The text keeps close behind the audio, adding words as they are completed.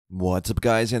What's up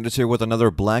guys, Anders here with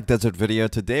another Black Desert video.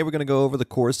 Today we're going to go over the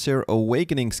Corsair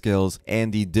Awakening skills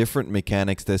and the different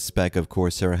mechanics this spec of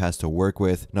Corsair has to work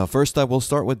with. Now first up, we'll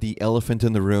start with the elephant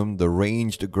in the room, the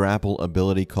ranged grapple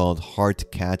ability called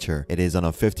Heart Catcher. It is on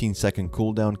a 15-second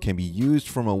cooldown, can be used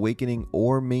from Awakening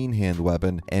or main hand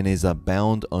weapon, and is a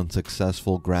bound on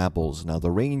successful grapples. Now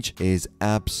the range is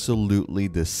absolutely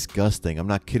disgusting. I'm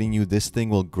not kidding you, this thing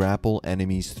will grapple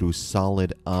enemies through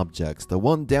solid objects. The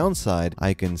one downside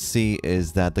I can see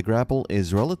is that the grapple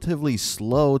is relatively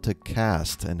slow to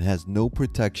cast and has no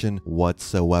protection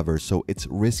whatsoever, so it's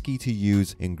risky to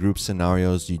use in group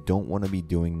scenarios. You don't want to be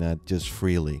doing that just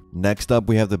freely. Next up,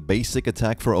 we have the basic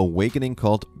attack for Awakening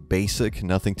called Basic.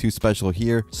 Nothing too special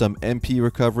here. Some MP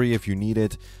recovery if you need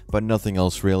it, but nothing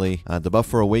else really. The buff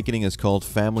for Awakening is called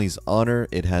Family's Honor.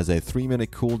 It has a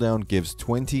 3-minute cooldown, gives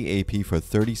 20 AP for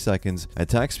 30 seconds,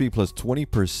 attack speed plus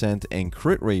 20%, and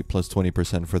crit rate plus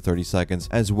 20% for 30 seconds,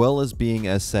 as well as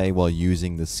being SA while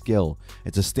using the skill.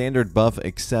 It's a standard buff,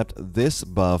 except this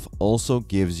buff also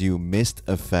gives you mist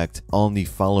effect on the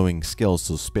following skills.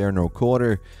 So Spare No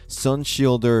Quarter, Sun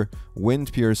Shielder,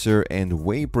 Wind Piercer, and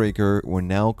Wavebreaker will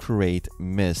now create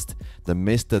mist. The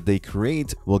mist that they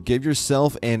create will give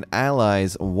yourself and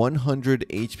allies 100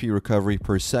 HP recovery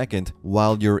per second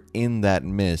while you're in that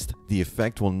mist. The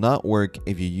effect will not work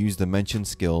if you use the mentioned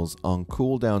skills on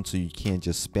cooldown, so you can't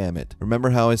just spam it.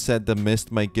 Remember how I said the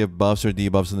mist might give buffs or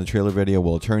debuffs in the trailer video?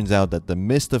 Well, it turns out that the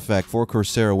mist effect for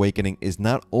Corsair Awakening is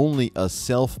not only a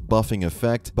self-buffing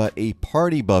effect, but a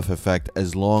party buff effect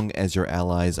as long as your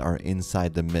allies are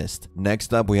inside the mist.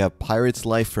 Next up, we have Pirate's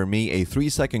Life. For me, a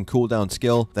 3-second cooldown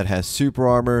skill that has super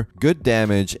armor, good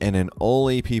damage, and an all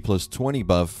AP plus 20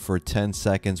 buff for 10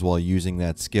 seconds while using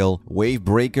that skill.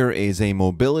 Wavebreaker is a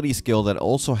mobility skill that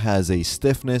also has a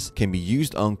stiffness, can be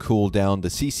used on cooldown. The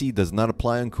CC does not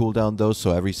apply on cooldown though,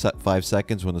 so every 5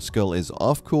 seconds when the skill is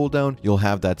off cooldown, you'll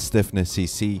have that stiffness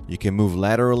CC. You can move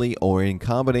laterally or in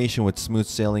combination with smooth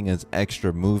sailing as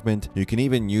extra movement. You can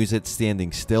even use it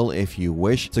standing still if you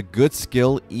wish. It's a good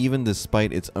skill even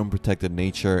despite its unprotected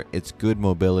nature. It's good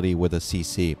mobility with a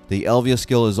CC. The Elvia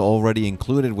skill is already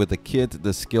included with the kit.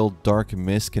 The skill Dark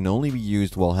Mist can only be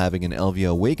used while having an Elvia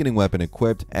Awakening weapon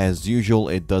equipped. As usual,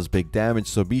 it does big damage,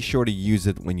 so be sure to use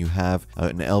it when you have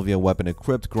an Elvia weapon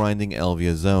equipped grinding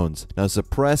Elvia zones. Now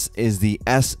Suppress is the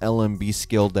SLMB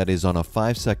skill that is on a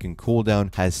 5-second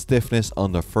cooldown, has stiffness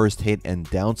on the first hit and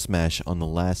down smash on the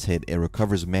last hit. It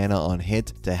recovers mana on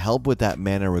hit to help with that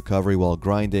mana recovery while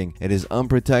grinding. It is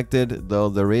unprotected, though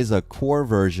there is a core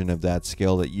version of that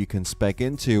skill that you can spec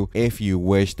into if you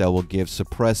wish that will give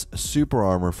Suppress super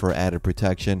armor for added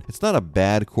protection. It's not a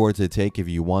bad core to take if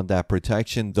you want that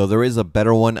protection, though there is a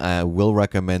better one I will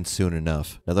recommend soon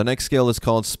enough. Now the next skill is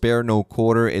called Spare No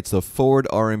Quarter. It's a forward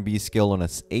R&B skill on a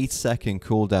 8-second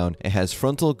cooldown. It has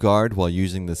frontal guard while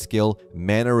using the skill,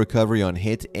 mana recovery on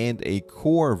hit, and a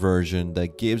core version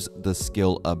that gives the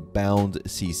skill a bound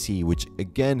CC, which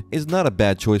again is not a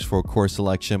bad choice for a core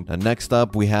selection. Now next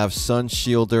up, we have Sun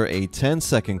Shielder, a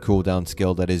 10-second cooldown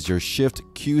skill that is your Shift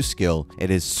Q skill. It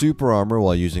is super armor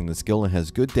while using the skill and has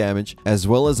good damage, as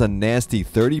well as a nasty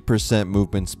 30%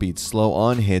 movement speed slow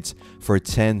on hits for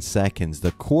 10 seconds.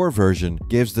 The core version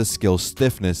gives the skill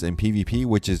stiffness in PvP,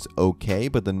 which is okay,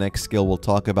 but the next skill we'll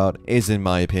talk about is, in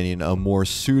my opinion, a more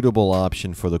suitable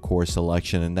option for the core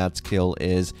selection, and that skill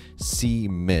is Sea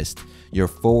Mist, your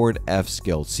forward F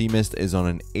skill. Sea Mist is on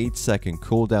an 8-second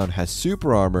cooldown, has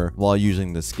super armor while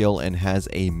using the skill, and has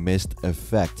a mist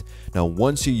effect. Now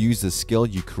once you use the skill,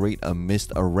 you create a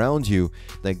mist around you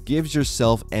that gives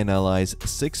yourself and allies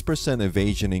 6%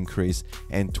 evasion increase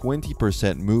and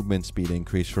 20% movement speed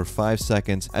increase for 5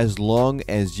 seconds as long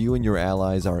as you and your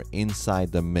allies are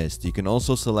inside the mist. You can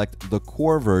also select the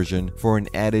core version for an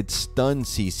added stun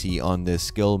CC on this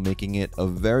skill, making it a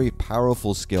very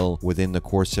powerful skill within the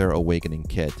Corsair Awakening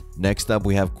kit. Next up,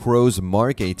 we have Crow's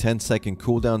Mark, a 10-second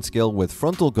cooldown skill with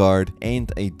frontal guard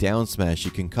and a down smash.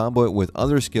 You can combo it with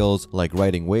other skills like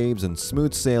riding waves and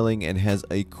smooth sailing, and has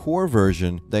a core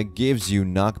version that gives you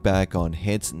knockback on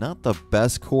hits. Not the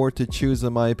best core to choose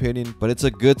in my opinion, but it's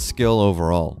a good skill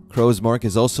overall. Crow's Mark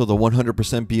is also the 100%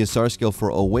 BSR skill for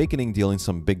Awakening, dealing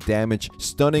some big damage,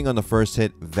 stunning on the first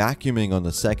hit, vacuuming on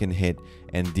the second hit,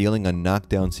 and dealing a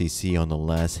knockdown CC on the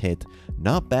last hit.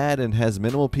 Not bad, and has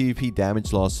minimal PvP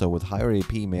damage loss, so with higher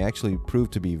AP may actually prove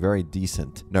to be very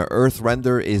decent. Now Earth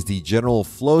Render is the general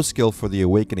flow skill for the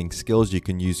Awakening skills. You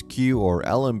can use Q or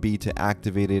LMB to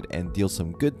activate it and deal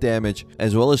some good damage,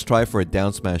 as well as try for a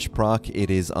down smash proc.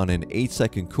 It is on an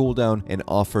 8-second cooldown and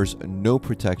offers no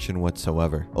protection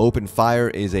whatsoever. Open Fire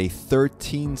is a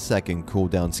 13-second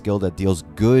cooldown skill that deals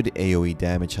good AoE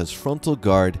damage, has frontal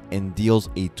guard, and deals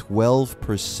a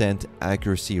 12%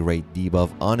 accuracy rate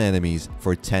debuff on enemies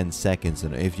for 10 seconds.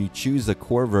 And if you choose the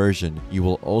core version, you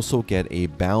will also get a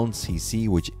bound CC,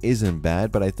 which isn't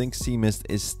bad, but I think Sea Mist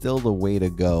is still the way to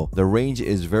go. The range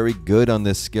is very good on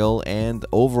this skill, and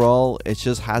overall it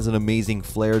just has an amazing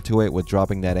flair to it with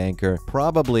dropping that anchor.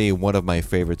 Probably one of my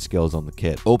favorite skills on the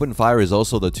kit. Open Fire is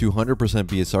also the 200%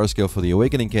 BSR skill for the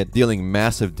Awakening kit, dealing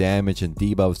massive damage and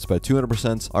debuffs, but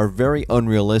 200% are very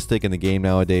unrealistic in the game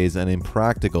nowadays and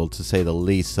impractical to say the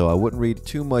least, so I wouldn't read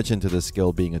too much into this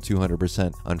skill being a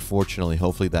 200%. Unfortunately,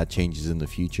 hopefully that changes in the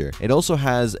future. It also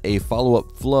has a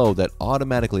follow-up flow that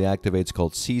automatically activates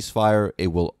called Ceasefire. It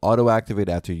will auto-activate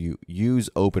after you use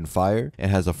Open Fire. It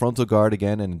has a frontal guard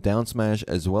again and a down smash,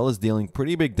 as well as dealing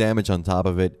pretty big damage on top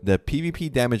of it. The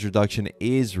PvP damage reduction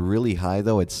is really high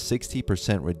though. It's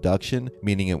 60% reduction,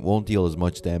 meaning it won't deal as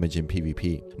much damage in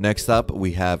PvP. Next up,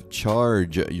 we have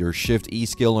Charge, your Shift E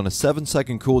skill on a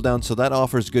 7-second cooldown, so that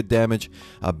offers good damage,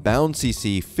 a bound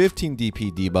CC, 15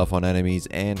 DP debuff on enemies,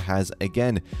 and has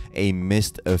again a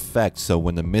mist effect. So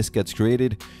when the mist gets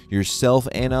created, yourself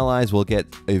and allies will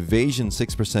get evasion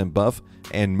 6% buff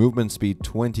and movement speed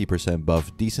 20%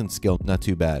 buff. Decent skill, not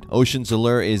too bad. Ocean's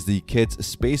Allure is the kit's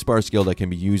spacebar skill that can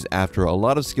be used after a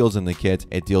lot of skills in the kit.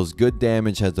 It deals good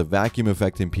damage, has a vacuum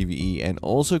effect in PvE, and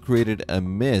also created a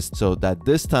mist so that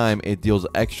this time it deals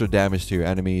extra damage to your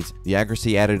enemies. The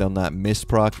accuracy added on that mist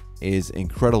proc is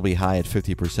incredibly high at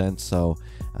 50%, so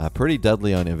pretty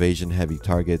deadly on evasion heavy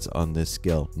targets on this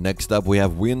skill. Next up, we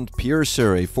have Wind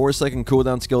Piercer, a 4-second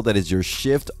cooldown skill that is your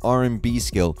Shift R&B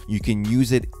skill. You can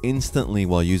use it instantly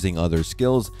while using other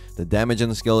skills. The damage on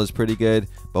the skill is pretty good,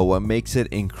 but what makes it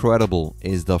incredible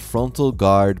is the frontal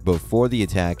guard before the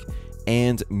attack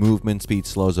and movement speed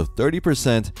slows of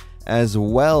 30%, as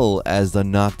well as the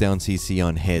knockdown CC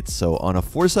on hits. So on a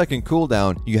 4-second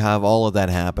cooldown, you have all of that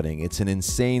happening. It's an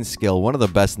insane skill, one of the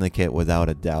best in the kit without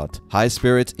a doubt. High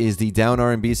Spirit is the down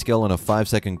R&B skill on a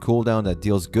 5-second cooldown that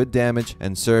deals good damage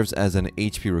and serves as an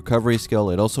HP recovery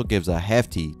skill. It also gives a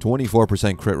hefty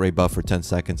 24% crit rate buff for 10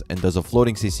 seconds and does a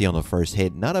floating CC on the first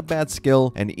hit. Not a bad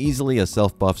skill and easily a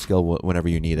self-buff skill whenever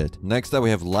you need it. Next up, we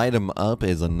have Light 'em Up,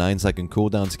 is a 9-second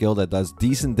cooldown skill that does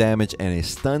decent damage and a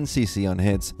stun CC on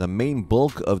hits. The main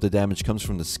bulk of the damage comes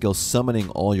from the skill summoning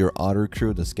all your otter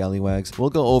crew, the Scallywags. We'll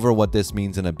go over what this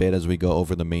means in a bit as we go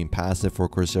over the main passive for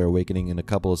Corsair Awakening in a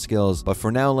couple of skills, but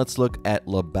for now let's look at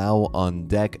Labao on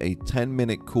deck, a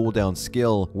 10-minute cooldown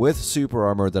skill with super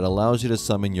armor that allows you to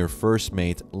summon your first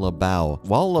mate, Labao.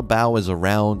 While Labao is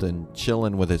around and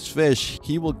chilling with his fish,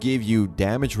 he will give you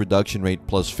damage reduction rate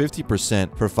plus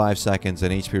 50% for 5 seconds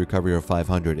and HP recovery of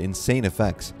 500. Insane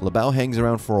effects. Labao hangs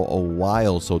around for a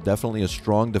while, so definitely a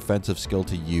strong defensive skill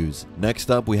to use. Next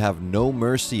up, we have No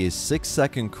Mercy, a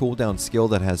 6-second cooldown skill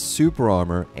that has super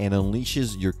armor and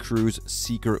unleashes your crew's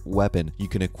secret weapon. You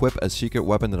can equip a secret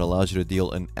weapon that allows you to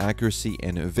deal an accuracy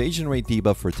and evasion rate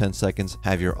debuff for 10 seconds,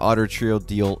 have your otter trio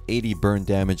deal 80 burn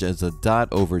damage as a dot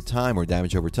over time or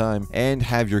damage over time, and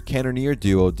have your cannoneer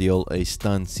duo deal a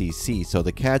stun CC. So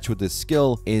the catch with this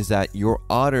skill is that your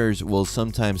otters will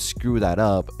sometimes screw that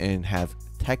up and have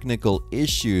technical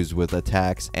issues with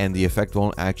attacks, and the effect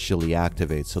won't actually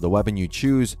activate. So the weapon you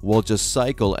choose will just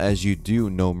cycle as you do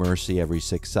No Mercy every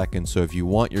 6 seconds. So if you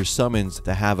want your summons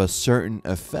to have a certain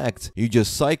effect, you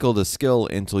just cycle the skill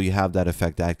until you have that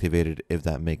effect activated, if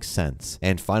that makes sense.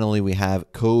 And finally, we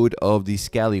have Code of the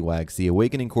Scallywags, the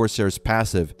Awakening Corsair's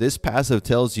passive. This passive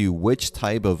tells you which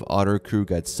type of otter crew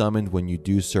gets summoned when you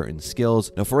do certain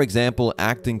skills. Now, for example,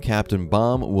 Acting Captain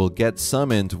Bomb will get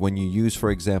summoned when you use, for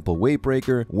example,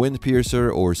 Weightbreaker, Wind Piercer,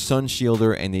 or Sun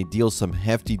Shielder, and they deal some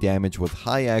hefty damage with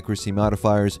high accuracy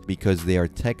modifiers because they are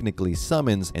technically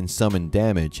summons and summon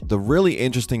damage. The really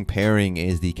interesting pairing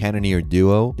is the Cannoneer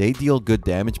duo. They deal good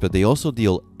damage, but they also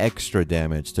deal extra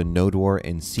damage to Node War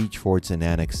and Siege Forts and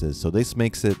Annexes. So this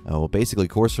makes it, well, basically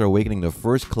Corsair Awakening the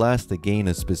first class to gain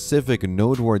a specific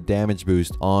Node War damage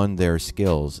boost on their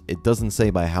skills. It doesn't say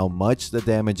by how much the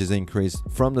damage is increased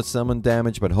from the summon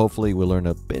damage, but hopefully we'll learn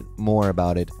a bit more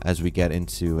about it as we get into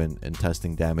and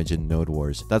testing damage in Node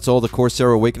Wars. That's all the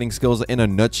Corsair Awakening skills in a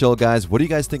nutshell, guys. What do you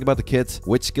guys think about the kit?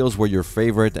 Which skills were your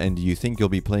favorite, and do you think you'll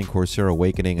be playing Corsair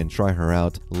Awakening and try her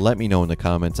out? Let me know in the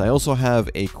comments. I also have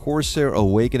a Corsair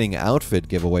Awakening Awakening outfit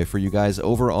giveaway for you guys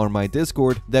over on my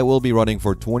Discord that will be running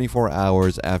for 24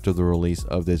 hours after the release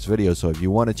of this video. So if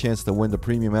you want a chance to win the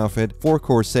premium outfit for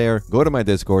Corsair, go to my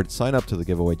Discord, sign up to the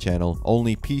giveaway channel.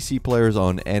 Only PC players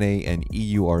on NA and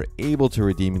EU are able to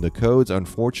redeem the codes,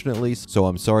 unfortunately, so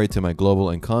I'm sorry to my global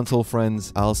and console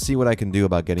friends. I'll see what I can do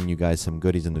about getting you guys some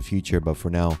goodies in the future, but for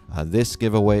now, this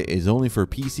giveaway is only for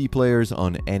PC players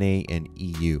on NA and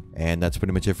EU. And that's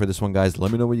pretty much it for this one, guys.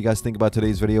 Let me know what you guys think about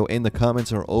today's video in the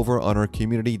comments or over on our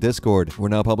community Discord. We're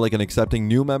now public and accepting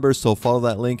new members, so follow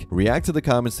that link, react to the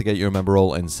comments to get your member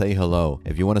role, and say hello.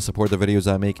 If you want to support the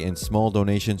videos I make in small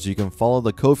donations, you can follow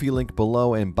the Ko-fi link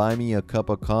below and buy me a cup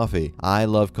of coffee. I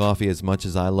love coffee as much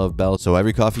as I love Bell, so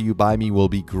every coffee you buy me will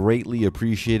be greatly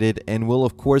appreciated and will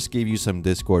of course give you some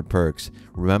Discord perks.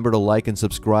 Remember to like and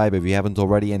subscribe if you haven't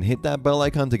already, and hit that bell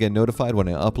icon to get notified when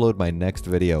I upload my next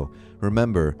video.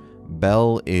 Remember,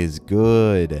 Bell is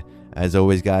good. As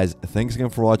always, guys, thanks again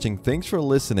for watching. Thanks for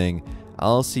listening.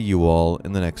 I'll see you all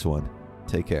in the next one.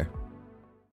 Take care.